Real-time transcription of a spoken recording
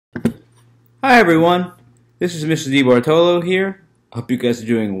Hi everyone, this is Mr. DiBartolo here. I hope you guys are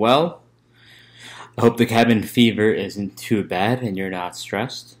doing well. I hope the cabin fever isn't too bad and you're not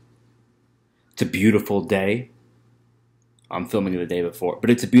stressed. It's a beautiful day. I'm filming the day before, but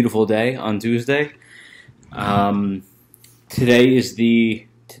it's a beautiful day on Tuesday. Today is the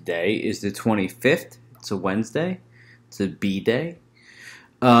 25th. It's a Wednesday. It's a B day.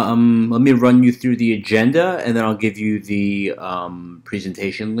 Let me run you through the agenda, and then I'll give you the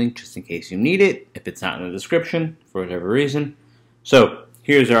presentation link just in case you need it, if it's not in the description, for whatever reason. So,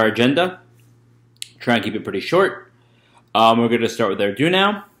 here's our agenda. Try and keep it pretty short. We're going to start with our do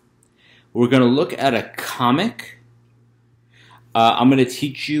now. We're going to look at a comic. I'm going to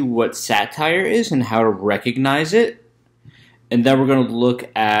teach you what satire is and how to recognize it. And then we're going to look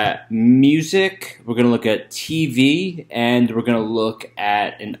at music, we're going to look at TV, and we're going to look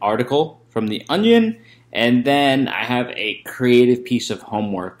at an article from The Onion. And then I have a creative piece of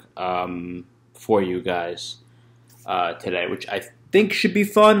homework for you guys today, which I think should be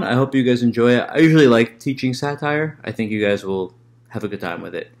fun. I hope you guys enjoy it. I usually like teaching satire. I think you guys will have a good time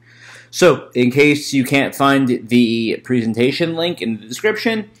with it. So, in case you can't find the presentation link in the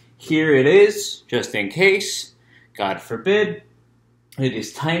description, here it is, just in case. God forbid. It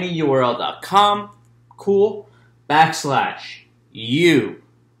is tinyurl.com, cool,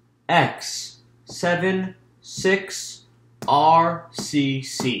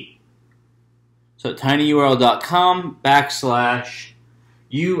 /UX76RCC. So tinyurl.com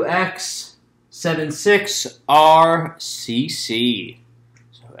 /UX76RCC.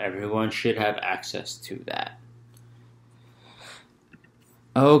 So everyone should have access to that.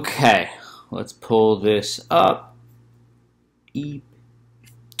 Okay, let's pull this up.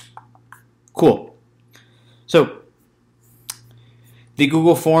 Cool. So, the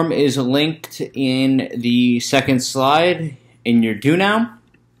Google form is linked in the second slide in your do now.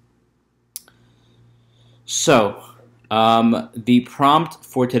 So, the prompt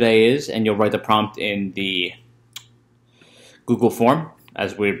for today is, and you'll write the prompt in the Google form,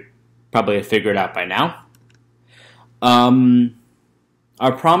 as we probably have figured out by now.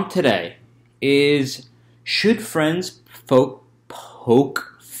 Our prompt today is, should friends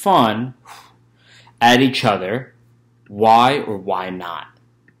poke fun at each other? Why or why not?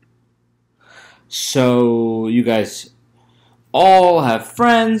 So you guys all have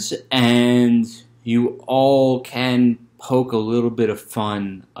friends and you all can poke a little bit of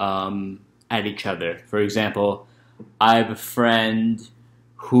fun at each other. For example, I have a friend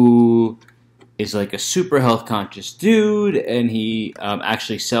who is like a super health conscious dude, and he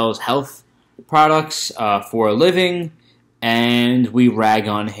actually sells health products for a living, and we rag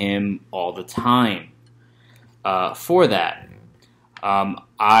on him all the time for that.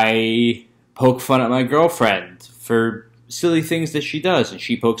 I poke fun at my girlfriend for silly things that she does, and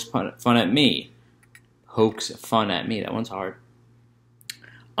she pokes fun at me. Pokes fun at me. That one's hard.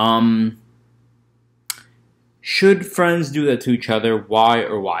 Should friends do that to each other? Why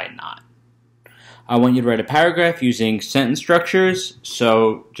or why not? I want you to write a paragraph using sentence structures.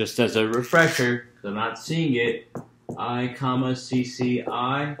 So, just as a refresher, because I'm not seeing it, I, comma,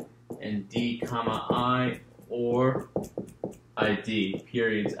 CCI, and D, comma, I, or ID,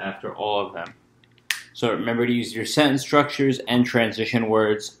 periods after all of them. So remember to use your sentence structures and transition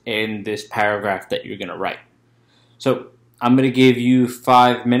words in this paragraph that you're going to write. So I'm going to give you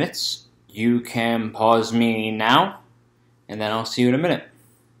 5 minutes. You can pause me now, and then I'll see you in a minute.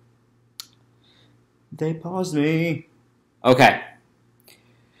 They paused me. Okay.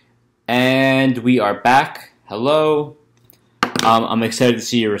 And we are back. Hello. I'm excited to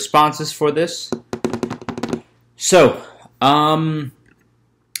see your responses for this. So,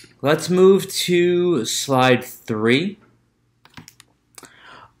 let's move to slide 3.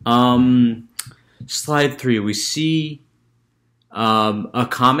 Slide 3, we see a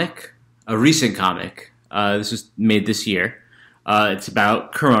comic, a recent comic. This was made this year. It's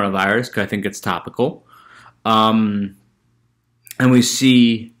about coronavirus, because I think it's topical. And we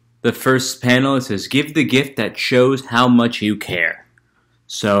see the first panel. It says, give the gift that shows how much you care.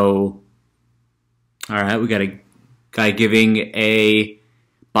 So, alright, we got a guy giving a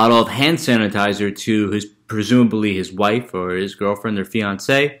bottle of hand sanitizer to presumably his wife or his girlfriend or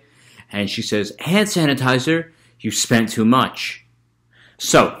fiance. And she says, hand sanitizer, you spent too much.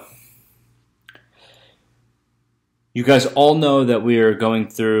 So, you guys all know that we are going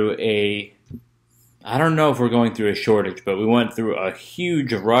through I don't know if we're going through a shortage, but we went through a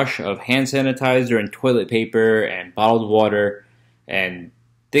huge rush of hand sanitizer and toilet paper and bottled water and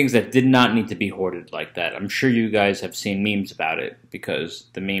things that did not need to be hoarded like that. I'm sure you guys have seen memes about it,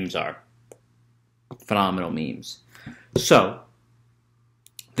 because the memes are phenomenal memes. So,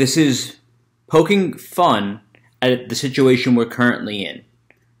 this is poking fun at the situation we're currently in.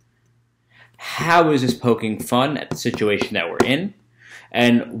 How is this poking fun at the situation that we're in?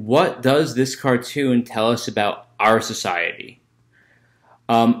 And what does this cartoon tell us about our society?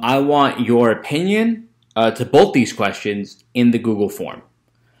 I want your opinion to both these questions in the Google form.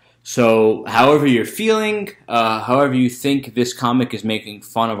 So however you're feeling, however you think this comic is making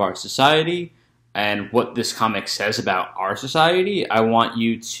fun of our society and what this comic says about our society, I want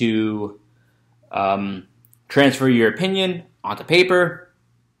you to transfer your opinion onto paper,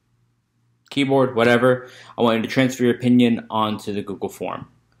 keyboard, whatever. I want you to transfer your opinion onto the Google form.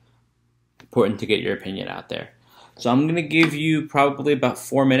 Important to get your opinion out there. So I'm going to give you probably about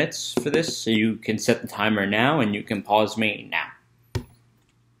 4 minutes for this, so you can set the timer now and you can pause me now.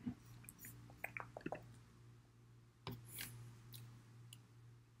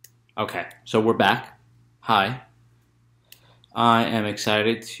 Okay, so we're back. Hi. I am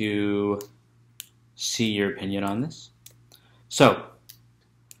excited to see your opinion on this. So,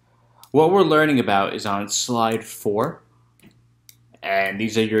 what we're learning about is on slide 4, and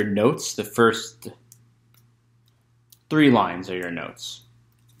these are your notes. The first 3 lines are your notes.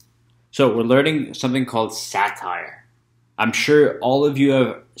 So we're learning something called satire. I'm sure all of you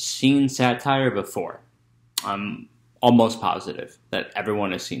have seen satire before. I'm almost positive that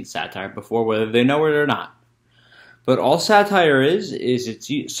everyone has seen satire before, whether they know it or not. But all satire is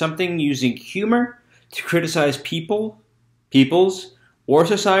it's something using humor to criticize people's, or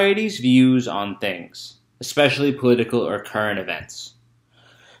society's views on things, especially political or current events.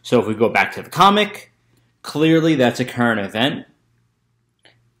 So if we go back to the comic, clearly that's a current event.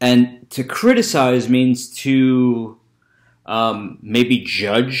 And to criticize means to maybe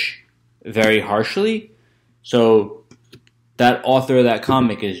judge very harshly. So that author of that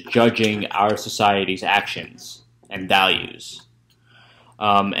comic is judging our society's actions and values.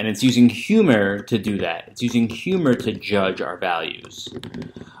 And it's using humor to do that. It's using humor to judge our values.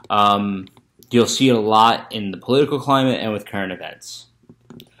 You'll see it a lot in the political climate and with current events.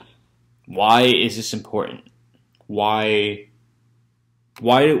 Why is this important? Why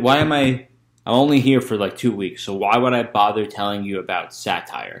am I'm only here for like 2 weeks, so why would I bother telling you about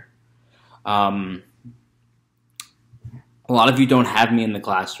satire? A lot of you don't have me in the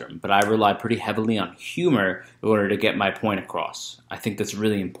classroom, but I rely pretty heavily on humor in order to get my point across. I think that's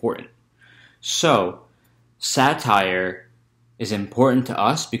really important. So, satire is important to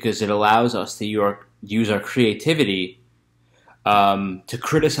us because it allows us to use our creativity to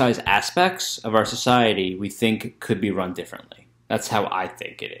criticize aspects of our society we think could be run differently. That's how I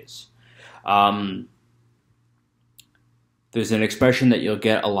think it is. There's an expression that you'll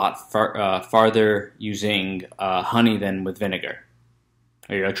get a lot farther using honey than with vinegar.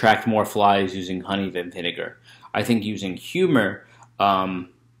 Or you attract more flies using honey than vinegar. I think using humor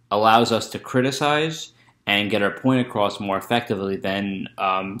allows us to criticize and get our point across more effectively than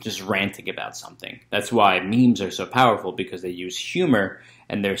just ranting about something. That's why memes are so powerful, because they use humor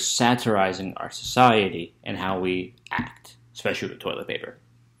and they're satirizing our society and how we act, especially with toilet paper.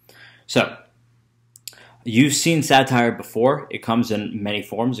 So, you've seen satire before. It comes in many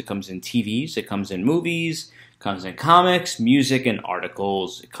forms. It comes in TVs, it comes in movies, it comes in comics, music, and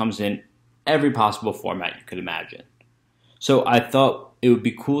articles. It comes in every possible format you could imagine. So I thought it would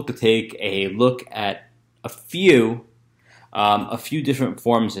be cool to take a look at a few different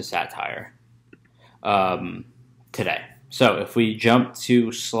forms of satire today. So if we jump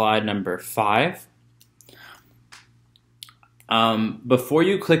to slide number 5, before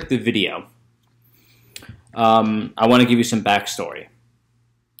you click the video, I want to give you some backstory.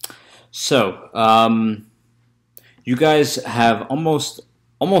 So, you guys have almost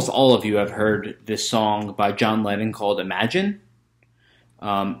all of you have heard this song by John Lennon called Imagine.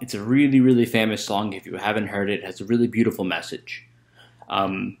 It's a really, really famous song. If you haven't heard it, it has a really beautiful message.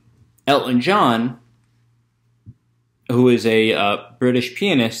 Elton John, who is a British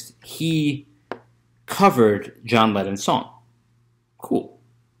pianist, he covered John Lennon's song. Cool.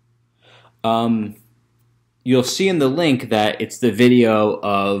 You'll see in the link that it's the video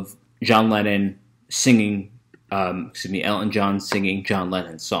of John Lennon singing, Elton John singing John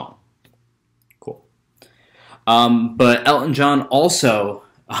Lennon's song. Cool. But Elton John also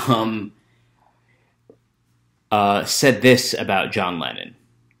said this about John Lennon.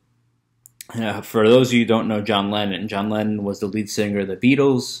 For those of you who don't know John Lennon was the lead singer of the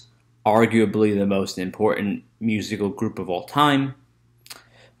Beatles, arguably the most important musical group of all time.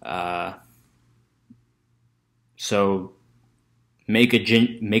 So make a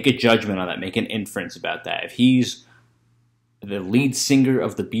judgment on that. Make an inference about that. If he's the lead singer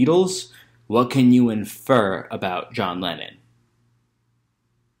of the Beatles, what can you infer about John Lennon?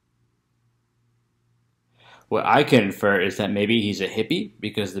 What I can infer is that maybe he's a hippie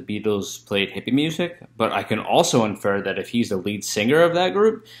because the Beatles played hippie music, but I can also infer that if he's the lead singer of that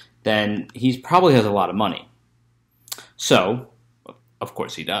group, then he probably has a lot of money. So, of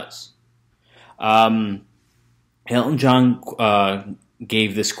course he does. Elton John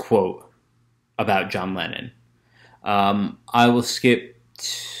gave this quote about John Lennon. I will skip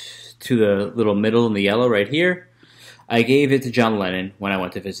to the little middle and the yellow right here. I gave it to John Lennon when I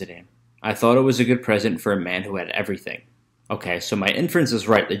went to visit him. I thought it was a good present for a man who had everything. Okay, so my inference is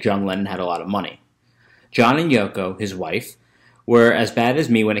right that John Lennon had a lot of money. John and Yoko, his wife, were as bad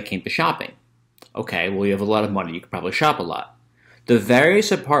as me when it came to shopping. Okay, well, you have a lot of money. You could probably shop a lot. The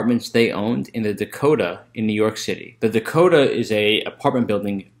various apartments they owned in the Dakota in New York City. The Dakota is a apartment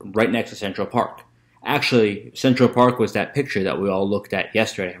building right next to Central Park. Actually, Central Park was that picture that we all looked at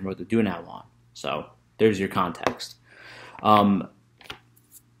yesterday and wrote the do now on. So, there's your context.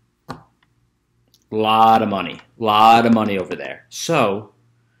 Lot of money over there. So,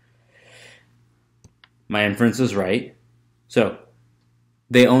 my inference is right. So,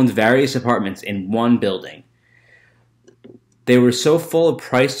 they owned various apartments in one building. They were so full of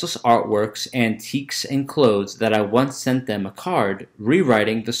priceless artworks, antiques, and clothes that I once sent them a card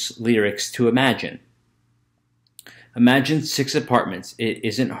rewriting the lyrics to Imagine. Imagine 6 apartments. It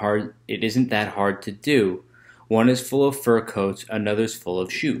isn't that hard to do. One is full of fur coats, another's full of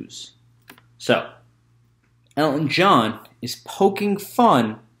shoes. So, Elton John is poking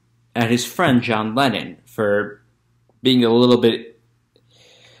fun at his friend John Lennon for being a little bit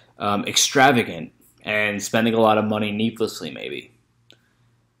extravagant and spending a lot of money needlessly, maybe.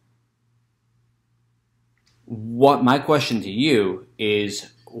 What my question to you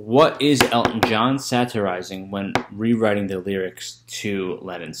is, what is Elton John satirizing when rewriting the lyrics to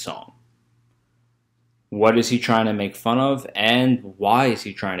Lennon's song? What is he trying to make fun of, and why is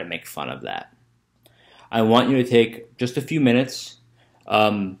he trying to make fun of that? I want you to take just a few minutes,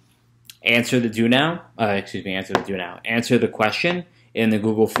 answer the question in the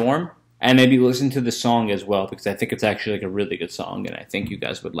Google form, and maybe listen to the song as well, because I think it's actually like a really good song, and I think you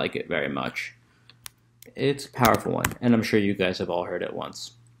guys would like it very much. It's a powerful one, and I'm sure you guys have all heard it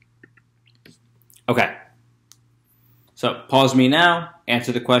once. Okay. So pause me now,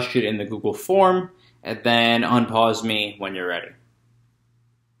 answer the question in the Google form, and then unpause me when you're ready.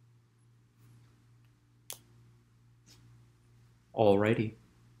 Alrighty.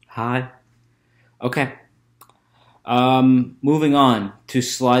 Hi. Okay. Moving on to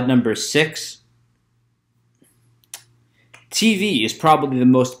slide number 6. TV is probably the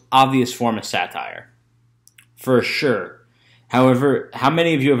most obvious form of satire. For sure. However, how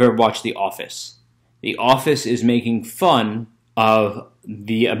many of you have ever watched The Office? The Office is making fun of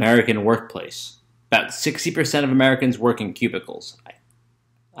the American workplace. About 60% of Americans work in cubicles.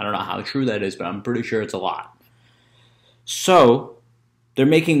 I don't know how true that is, but I'm pretty sure it's a lot. So, they're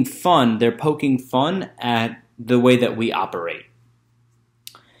making fun, they're poking fun at the way that we operate.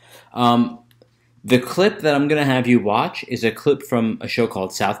 The clip that I'm going to have you watch is a clip from a show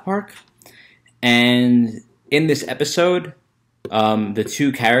called South Park. And in this episode, the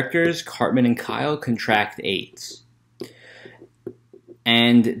 2 characters, Cartman and Kyle, contract AIDS.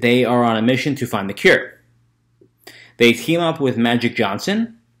 And they are on a mission to find the cure. They team up with Magic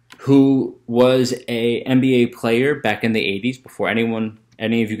Johnson, who was a NBA player back in the 80s, before any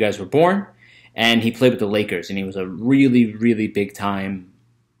of you guys were born. And he played with the Lakers, and he was a really, really big-time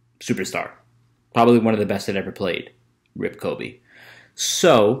superstar. Probably one of the best that ever played. Rip Kobe.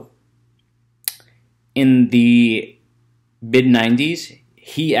 So, in the mid-90s,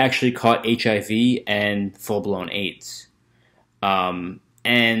 he actually caught HIV and full-blown AIDS.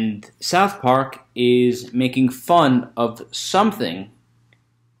 And South Park is making fun of something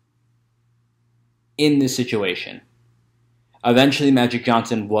in this situation. Eventually, Magic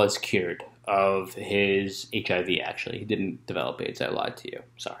Johnson was cured of his HIV, actually. He didn't develop AIDS. I lied to you.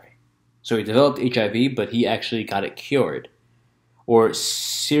 Sorry. So he developed HIV, but he actually got it cured or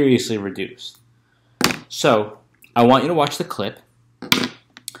seriously reduced. So I want you to watch the clip.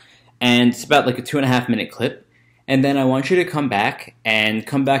 And it's about like a 2.5-minute clip. And then I want you to come back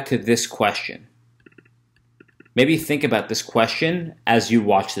to this question. Maybe think about this question as you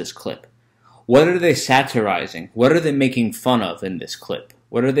watch this clip. What are they satirizing? What are they making fun of in this clip?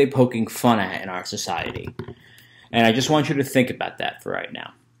 What are they poking fun at in our society? And I just want you to think about that for right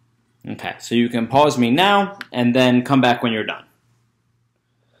now. Okay, so you can pause me now and then come back when you're done.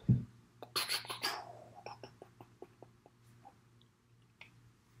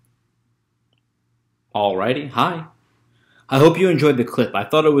 Alrighty, hi. I hope you enjoyed the clip. I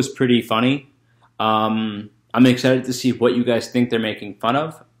thought it was pretty funny. I'm excited to see what you guys think they're making fun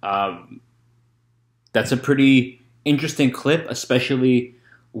of. That's a pretty interesting clip, especially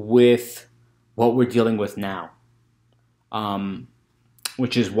with what we're dealing with now,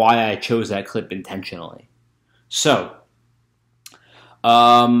 which is why I chose that clip intentionally. So,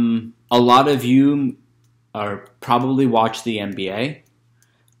 a lot of you are probably watch the NBA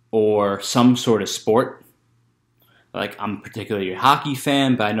or some sort of sport. Like, I'm particularly a hockey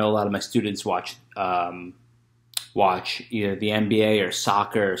fan, but I know a lot of my students watch either the NBA or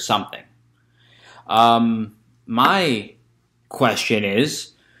soccer or something. My question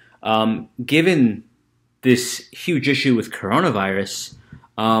is, given this huge issue with coronavirus,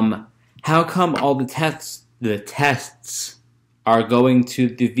 how come all the tests are going to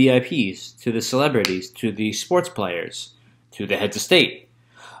the VIPs, to the celebrities, to the sports players, to the heads of state?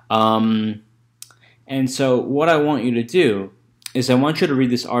 And so what I want you to do is I want you to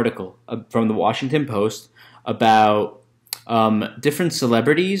read this article from the Washington Post about different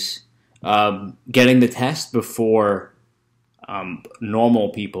celebrities getting the test before normal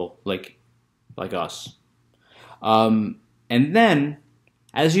people like us. And then,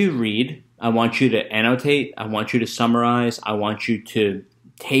 as you read, I want you to annotate, I want you to summarize, I want you to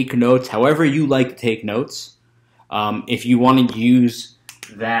take notes, however you like to take notes. If you want to use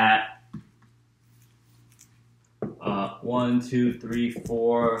that 1, 2, 3,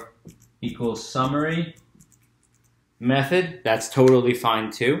 4 equals summary method, that's totally fine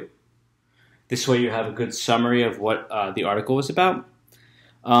too. This way you have a good summary of what the article was about.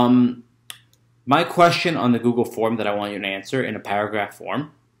 My question on the Google form that I want you to answer in a paragraph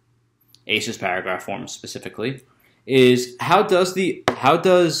form, ACES paragraph form specifically, is how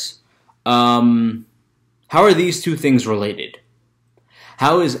are these two things related?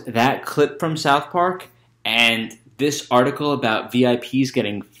 How is that clip from South Park and this article about VIPs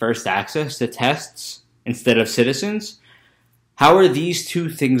getting first access to tests instead of citizens, how are these two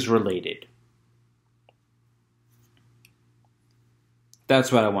things related?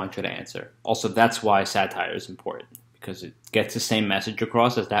 That's what I want you to answer. Also, that's why satire is important, because it gets the same message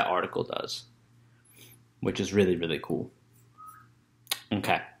across as that article does, which is really, really cool.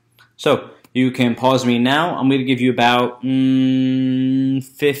 Okay, so you can pause me now. I'm going to give you about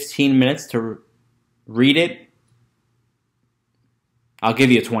 15 minutes to read it. I'll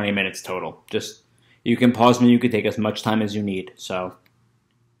give you 20 minutes total. Just, you can pause me. You can take as much time as you need. So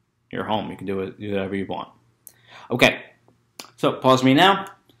you're home. You can do whatever you want. Okay. So pause me now.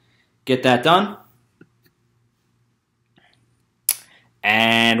 Get that done.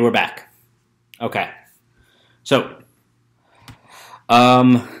 And we're back. Okay. So,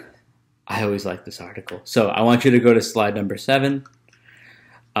 I always like this article. So I want you to go to slide number 7.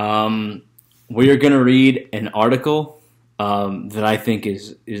 We're going to read an article that I think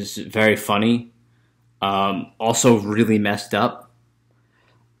is very funny, also really messed up.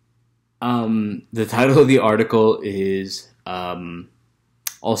 The title of the article is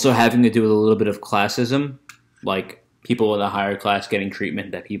also having to do with a little bit of classism, like people in the higher class getting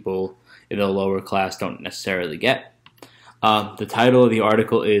treatment that people in the lower class don't necessarily get. The title of the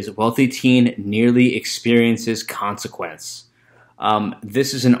article is "Wealthy Teen Nearly Experiences Consequence."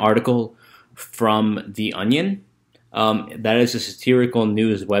 This is an article from The Onion. That is a satirical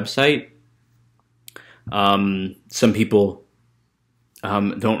news website. Some people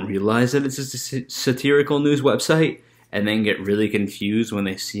don't realize that it's a satirical news website and then get really confused when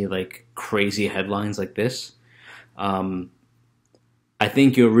they see like crazy headlines like this. I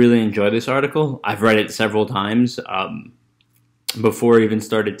think you'll really enjoy this article. I've read it several times before I even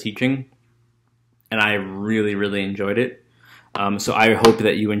started teaching, and I really, really enjoyed it. So I hope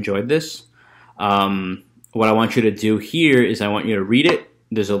that you enjoyed this. What I want you to do here is I want you to read it.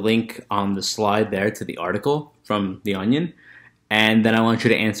 There's a link on the slide there to the article from The Onion. And then I want you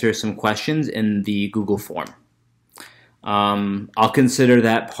to answer some questions in the Google form. I'll consider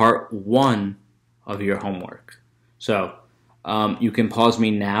that part 1 of your homework. So you can pause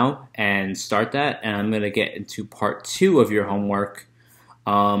me now and start that. And I'm going to get into part 2 of your homework,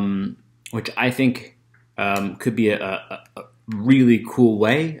 which I think could be a really cool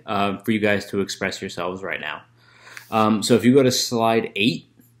way for you guys to express yourselves right now. So if you go to slide 8,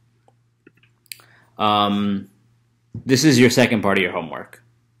 this is your second part of your homework.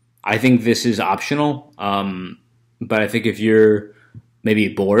 I think this is optional, but I think if you're maybe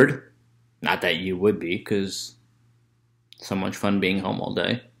bored, not that you would be because it's so much fun being home all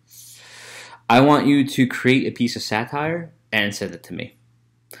day, I want you to create a piece of satire and send it to me.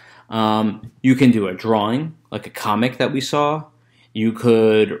 You can do a drawing, like a comic that we saw. You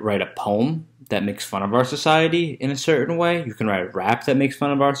could write a poem that makes fun of our society in a certain way. You can write a rap that makes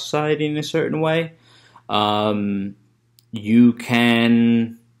fun of our society in a certain way. You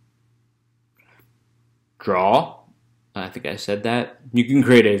can draw. I think I said that. You can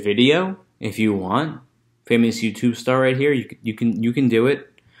create a video if you want. Famous YouTube star right here. You can do it.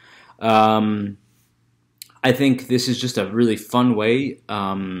 I think this is just a really fun way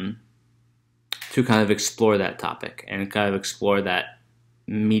to kind of explore that topic and kind of explore that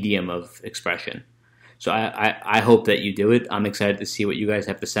medium of expression. So I hope that you do it. I'm excited to see what you guys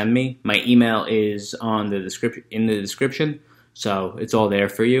have to send me. My email is in the description, so it's all there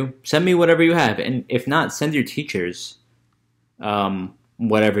for you. Send me whatever you have, and if not, send your teachers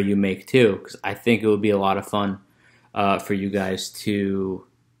whatever you make too, because I think it would be a lot of fun for you guys to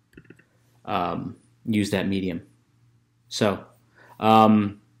use that medium. So,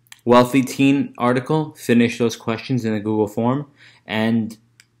 wealthy teen article, finish those questions in a Google form, and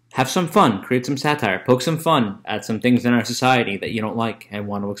have some fun. Create some satire. Poke some fun at some things in our society that you don't like and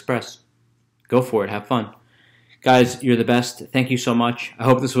want to express. Go for it. Have fun. Guys, you're the best. Thank you so much. I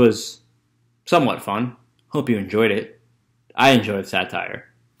hope this was somewhat fun. Hope you enjoyed it. I enjoyed satire.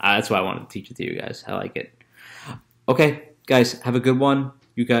 That's why I wanted to teach it to you guys. I like it. Okay, guys, have a good one.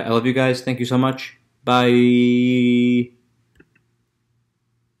 I love you guys. Thank you so much. Bye.